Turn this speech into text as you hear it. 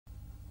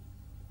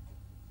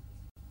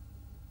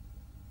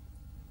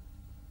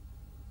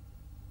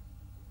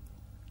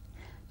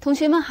同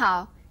学们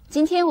好，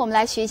今天我们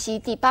来学习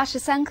第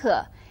83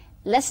课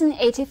Lesson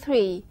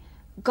 83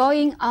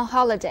 Going on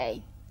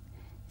Holiday。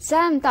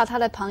 Sam 到他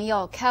的朋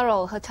友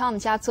Carol 和 Tom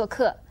家做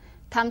客，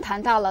他们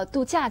谈到了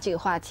度假这个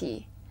话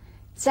题。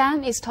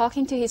 Sam is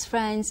talking to his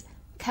friends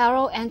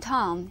Carol and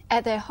Tom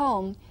at their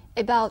home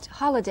about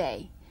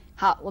holiday。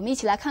 好，我们一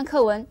起来看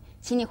课文，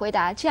请你回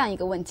答这样一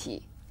个问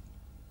题。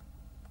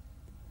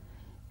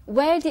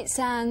 Where did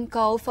Sam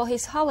go for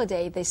his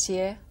holiday this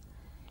year？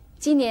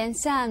 今年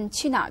Sam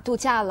去哪儿度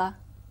假了？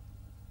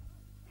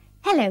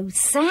 Hello,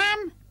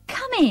 Sam.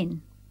 Come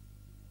in.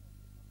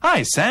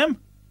 Hi, Sam.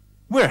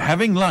 We're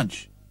having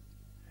lunch.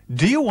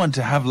 Do you want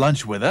to have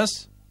lunch with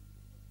us?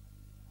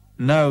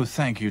 No,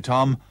 thank you,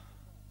 Tom.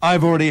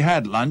 I've already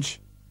had lunch.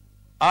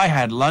 I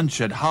had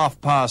lunch at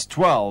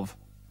 12:30.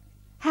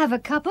 Have a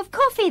cup of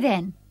coffee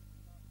then.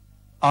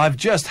 I've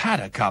just had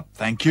a cup,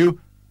 thank you.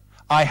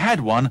 I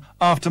had one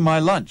after my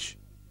lunch.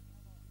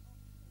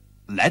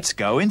 Let's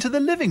go into the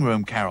living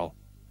room, Carol.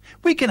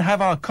 We can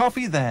have our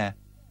coffee there.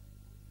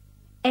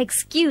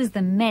 Excuse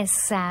the mess,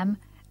 Sam.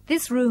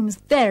 This room's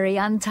very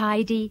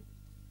untidy.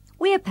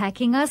 We're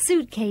packing our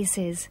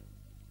suitcases.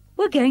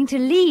 We're going to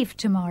leave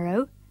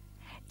tomorrow.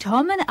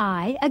 Tom and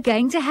I are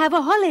going to have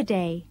a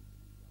holiday.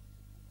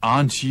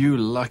 Aren't you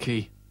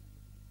lucky?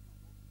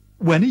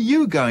 When are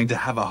you going to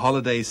have a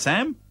holiday,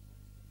 Sam?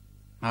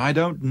 I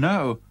don't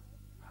know.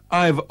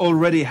 I've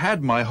already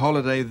had my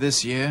holiday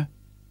this year.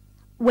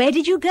 Where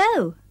did you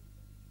go?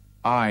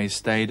 I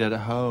stayed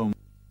at home.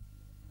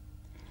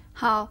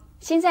 好，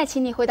现在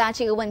请你回答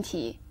这个问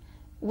题。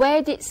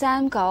 Where did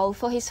Sam go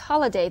for his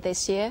holiday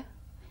this year?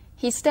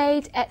 He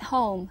stayed at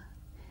home.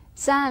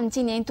 Sam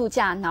今年度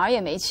假哪儿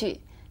也没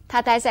去，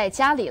他待在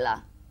家里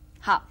了。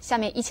好，下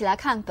面一起来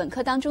看本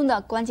课当中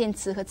的关键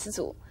词和词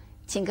组，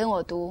请跟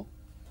我读。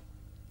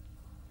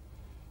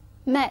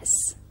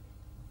 Mess,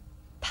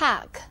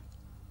 pack,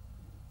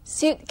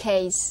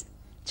 suitcase，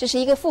 这是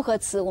一个复合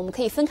词，我们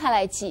可以分开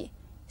来记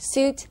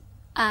suit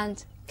and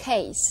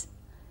case。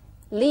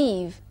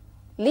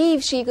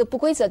 Leave 是一个不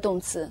规则动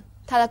词，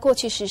它的过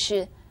去时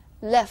是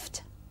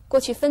left， 过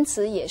去分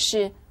词也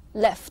是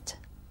left。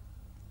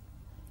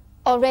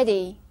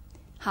 Already，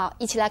 好，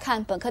一起来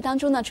看本课当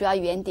中的主要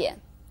语言点。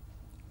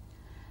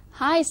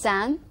 Hi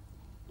Sam,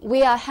 we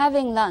are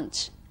having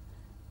lunch.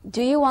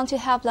 Do you want to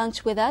have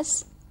lunch with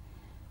us?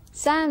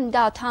 Sam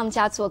到 Tom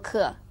家做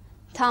客，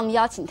 Tom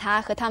邀请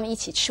他和他们一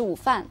起吃午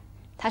饭。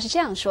他是这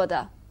样说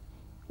的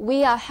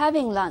We are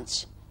having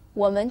lunch.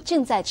 我们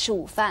正在吃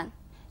午饭，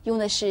用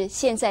的是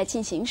现在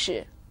进行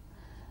时。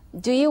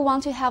 Do you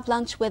want to have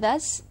lunch with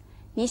us?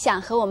 你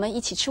想和我们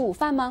一起吃午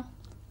饭吗？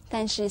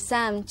但是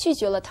Sam 拒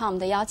绝了 Tom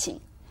的邀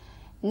请。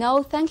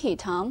 No, thank you,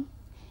 Tom.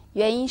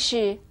 原因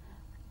是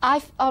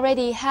I've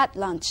already had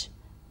lunch.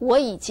 我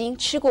已经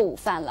吃过午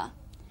饭了。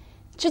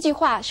这句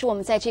话是我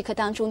们在这课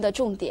当中的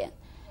重点，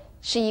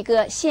是一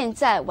个现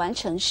在完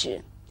成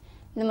时。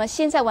那么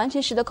现在完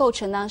成时的构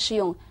成呢，是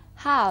用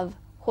have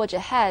或者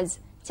has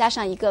加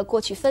上一个过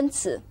去分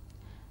词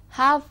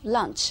have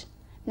lunch。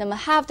 那么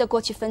have 的过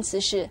去分词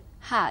是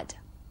had。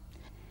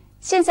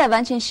 现在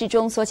完成时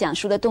中所讲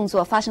述的动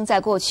作发生在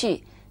过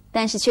去，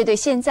但是却对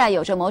现在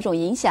有着某种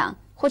影响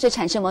或者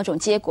产生某种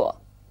结果。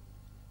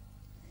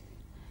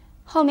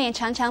后面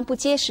常常不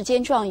接时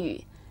间状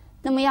语，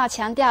那么要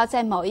强调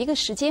在某一个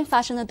时间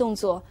发生的动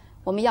作，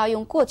我们要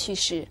用过去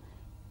时。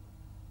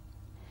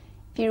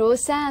比如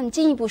Sam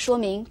进一步说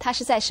明他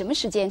是在什么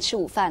时间吃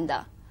午饭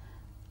的。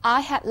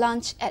 I had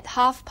lunch at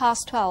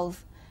 12:30.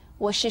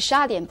 我是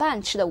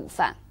12:30吃的午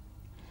饭。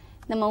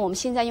那么我们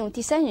现在用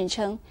第三人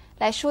称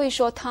来说一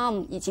说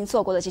Tom 已经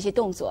做过的这些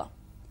动作。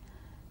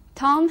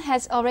 Tom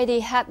has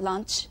already had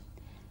lunch.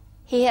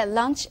 He had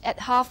lunch at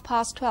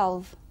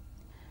 12:30.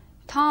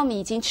 Tom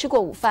已经吃过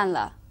午饭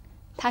了，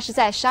他是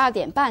在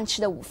12:30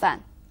吃的午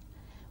饭。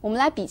我们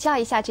来比较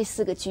一下这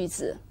四个句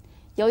子。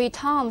由于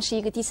Tom 是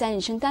一个第三人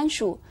称单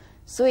数，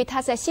所以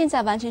他在现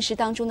在完成时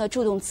当中的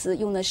助动词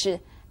用的是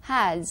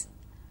has，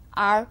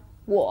 而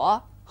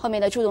我后面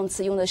的助动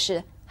词用的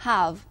是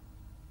have。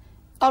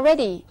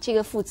 Already 这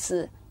个副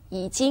词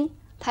已经，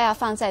它要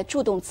放在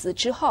助动词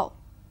之后。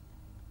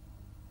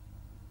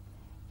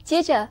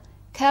接着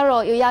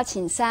Carol 又邀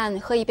请 Sam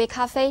喝一杯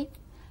咖啡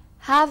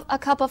Have a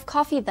cup of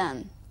coffee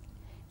then。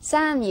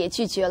 Sam 也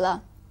拒绝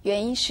了，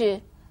原因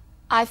是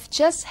I've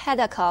just had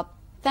a cup,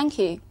 thank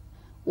you。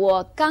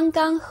 我刚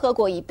刚喝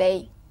过一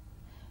杯。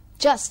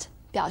 Just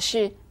表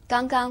示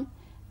刚刚，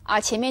而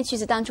前面句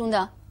子当中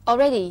的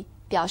already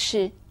表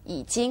示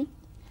已经。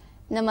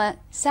那么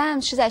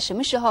Sam 是在什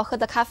么时候喝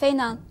的咖啡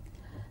呢？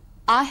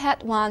 I had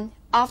one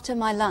after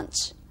my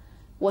lunch。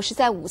 我是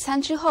在午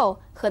餐之后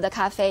喝的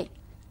咖啡。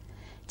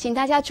请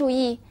大家注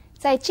意，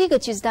在这个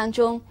句子当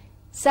中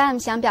Sam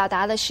想表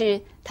达的是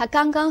他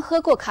刚刚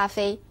喝过咖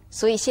啡，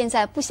所以现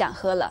在不想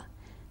喝了。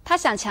他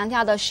想强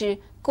调的是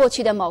过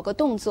去的某个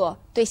动作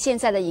对现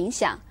在的影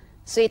响，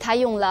所以他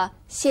用了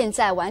现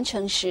在完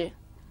成时。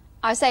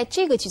而在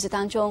这个句子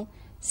当中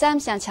Sam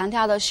想强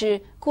调的是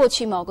过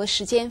去某个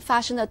时间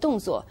发生的动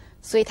作，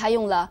所以他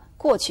用了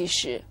过去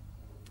时。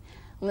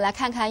我们来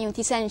看看用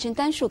第三人称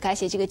单数改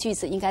写这个句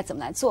子应该怎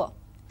么来做。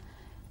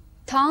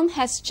Tom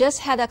has just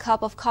had a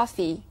cup of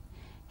coffee.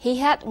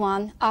 He had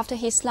one after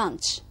his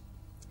lunch.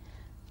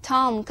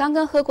 Tom 刚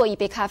刚喝过一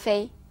杯咖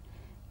啡，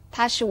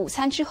他是午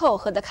餐之后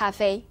喝的咖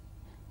啡。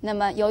那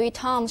么由于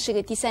Tom 是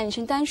个第三人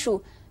称单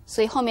数，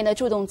所以后面的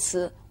助动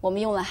词我们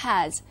用了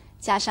has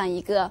加上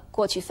一个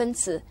过去分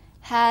词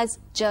has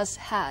just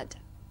had。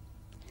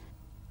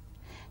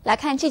来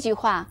看这句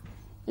话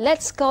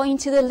Let's go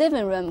into the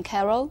living room,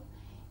 Carol.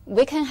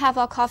 We can have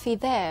our coffee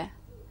there.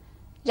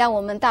 让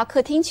我们到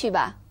客厅去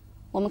吧，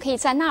我们可以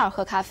在那儿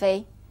喝咖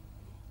啡。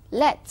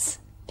Let's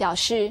表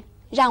示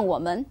让我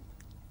们，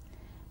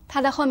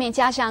它的后面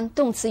加上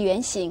动词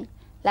原形。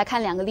来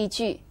看两个例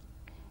句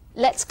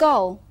Let's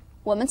go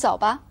我们走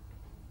吧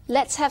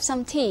Let's have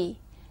some tea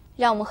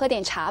让我们喝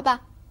点茶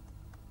吧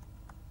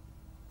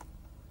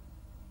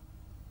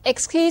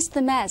Excuse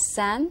the mess,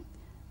 Sam.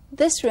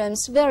 This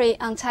room's very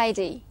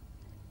untidy.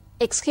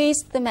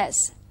 Excuse the mess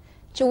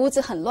这屋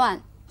子很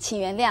乱，请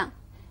原谅。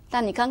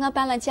当你刚刚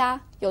搬了家，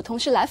有同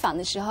事来访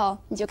的时候，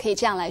你就可以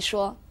这样来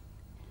说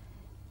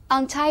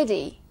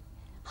Untidy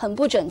很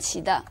不整齐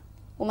的，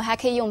我们还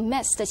可以用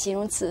mess 的形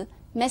容词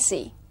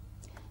messy。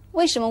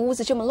为什么屋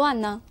子这么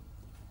乱呢？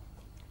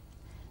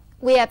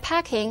 We are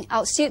packing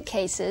our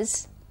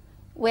suitcases.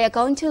 We are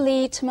going to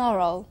leave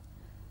tomorrow.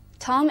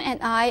 Tom and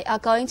I are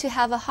going to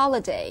have a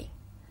holiday.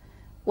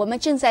 我们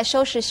正在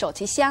收拾手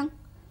提箱，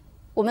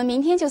我们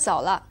明天就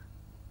走了。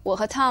我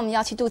和 Tom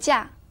要去度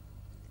假。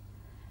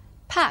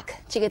Pack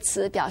这个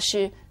词表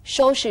示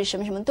收拾什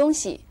么什么东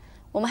西，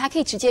我们还可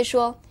以直接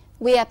说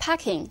We are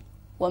packing.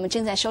 我们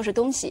正在收拾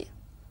东西。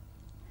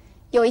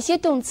有一些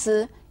动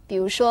词，比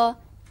如说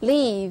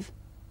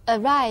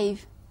leave。Arrive,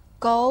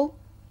 go,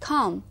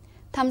 come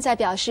他们在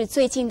表示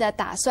最近的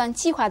打算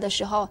计划的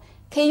时候，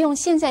可以用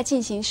现在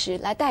进行时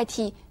来代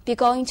替 be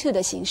going to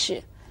的形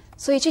式。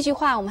所以这句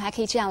话我们还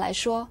可以这样来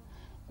说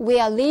We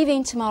are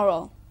leaving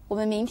tomorrow. 我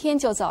们明天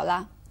就走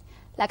了。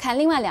来看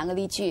另外两个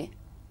例句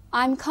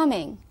I'm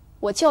coming.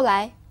 我就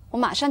来，我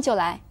马上就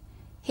来。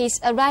He's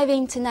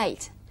arriving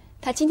tonight.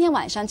 他今天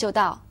晚上就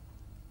到。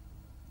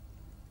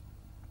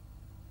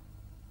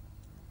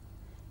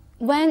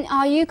When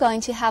are you going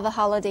to have a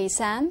holiday,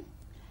 Sam?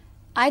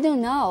 I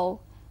don't know.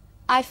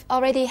 I've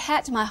already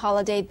had my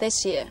holiday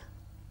this year.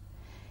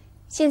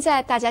 现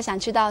在大家想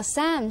知道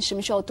Sam 什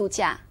么时候度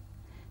假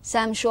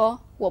Sam 说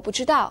我不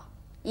知道，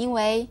因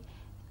为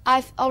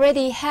I've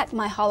already had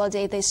my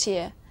holiday this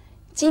year.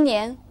 今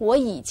年我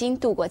已经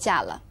度过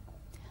假了。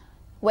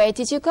Where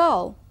did you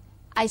go?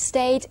 I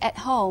stayed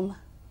at home.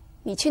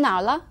 你去哪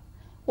儿了？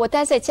我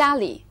待在家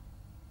里。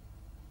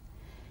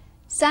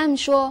Sam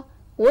说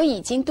我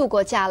已经度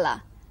过假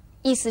了，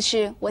意思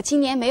是我今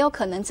年没有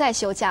可能再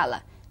休假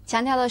了，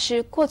强调的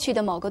是过去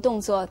的某个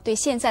动作对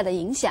现在的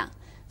影响，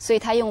所以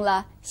他用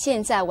了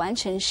现在完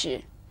成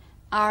时。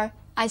而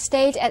I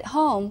stayed at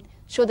home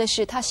说的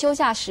是他休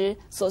假时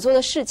所做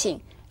的事情，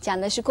讲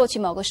的是过去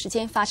某个时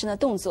间发生的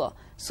动作，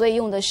所以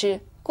用的是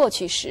过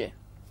去时。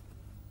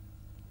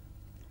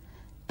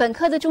本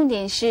课的重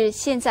点是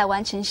现在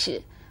完成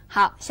时。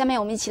好，下面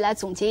我们一起来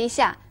总结一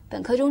下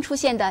本课中出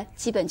现的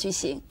基本句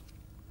型。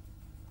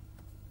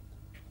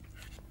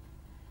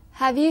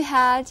Have you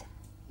had?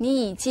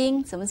 你已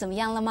经怎么怎么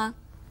样了吗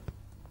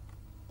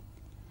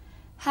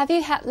Have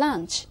you had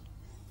lunch?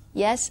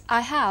 Yes,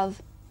 I have.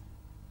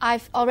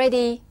 I've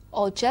already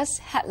or just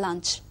had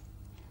lunch.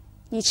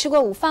 你吃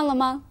过午饭了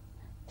吗？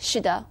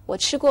是的，我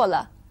吃过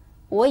了。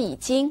我已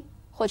经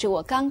或者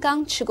我刚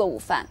刚吃过午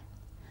饭。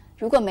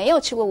如果没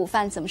有吃过午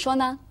饭怎么说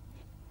呢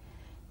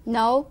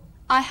No,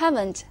 I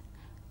haven't.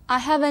 I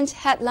haven't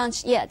had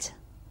lunch yet.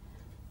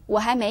 我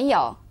还没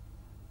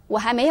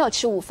有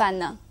吃午饭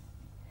呢。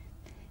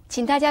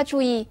请大家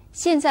注意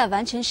现在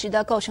完成时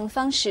的构成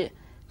方式，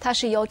它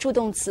是由助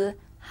动词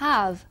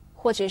have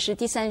或者是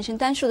第三人称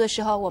单数的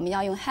时候我们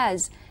要用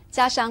has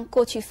加上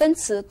过去分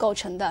词构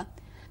成的。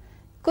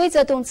规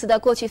则动词的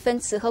过去分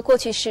词和过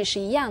去式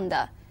是一样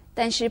的，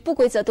但是不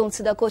规则动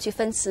词的过去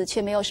分词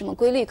却没有什么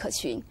规律可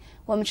循，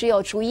我们只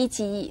有逐一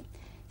记忆。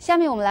下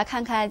面我们来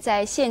看看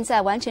在现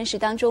在完成时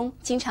当中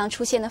经常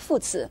出现的副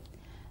词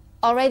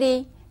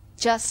already,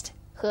 just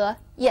和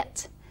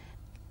yet。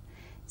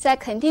在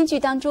肯定句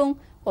当中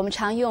我们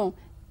常用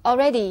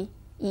already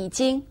已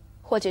经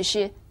或者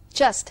是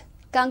just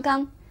刚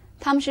刚，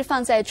它们是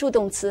放在助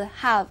动词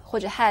have 或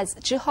者 has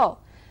之后。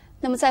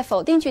那么在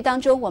否定句当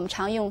中我们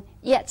常用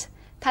yet，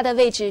 它的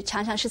位置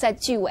常常是在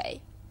句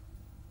尾。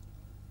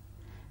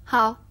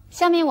好，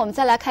下面我们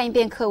再来看一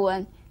遍课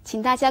文，请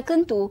大家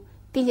跟读，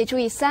并且注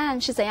意 Sam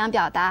是怎样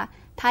表达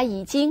他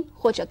已经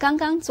或者刚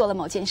刚做了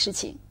某件事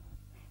情。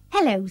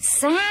 Hello,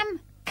 Sam.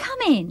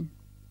 Come in.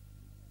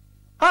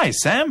 Hi,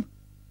 Sam.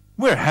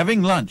 We're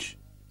having lunch.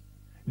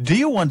 Do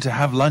you want to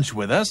have lunch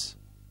with us?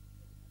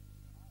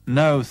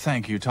 No,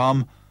 thank you,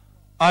 Tom.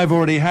 I've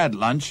already had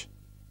lunch.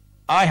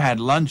 I had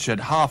lunch at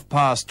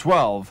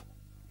 12:30.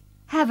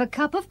 Have a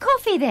cup of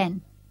coffee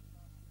then.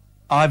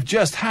 I've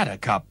just had a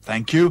cup,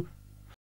 thank you.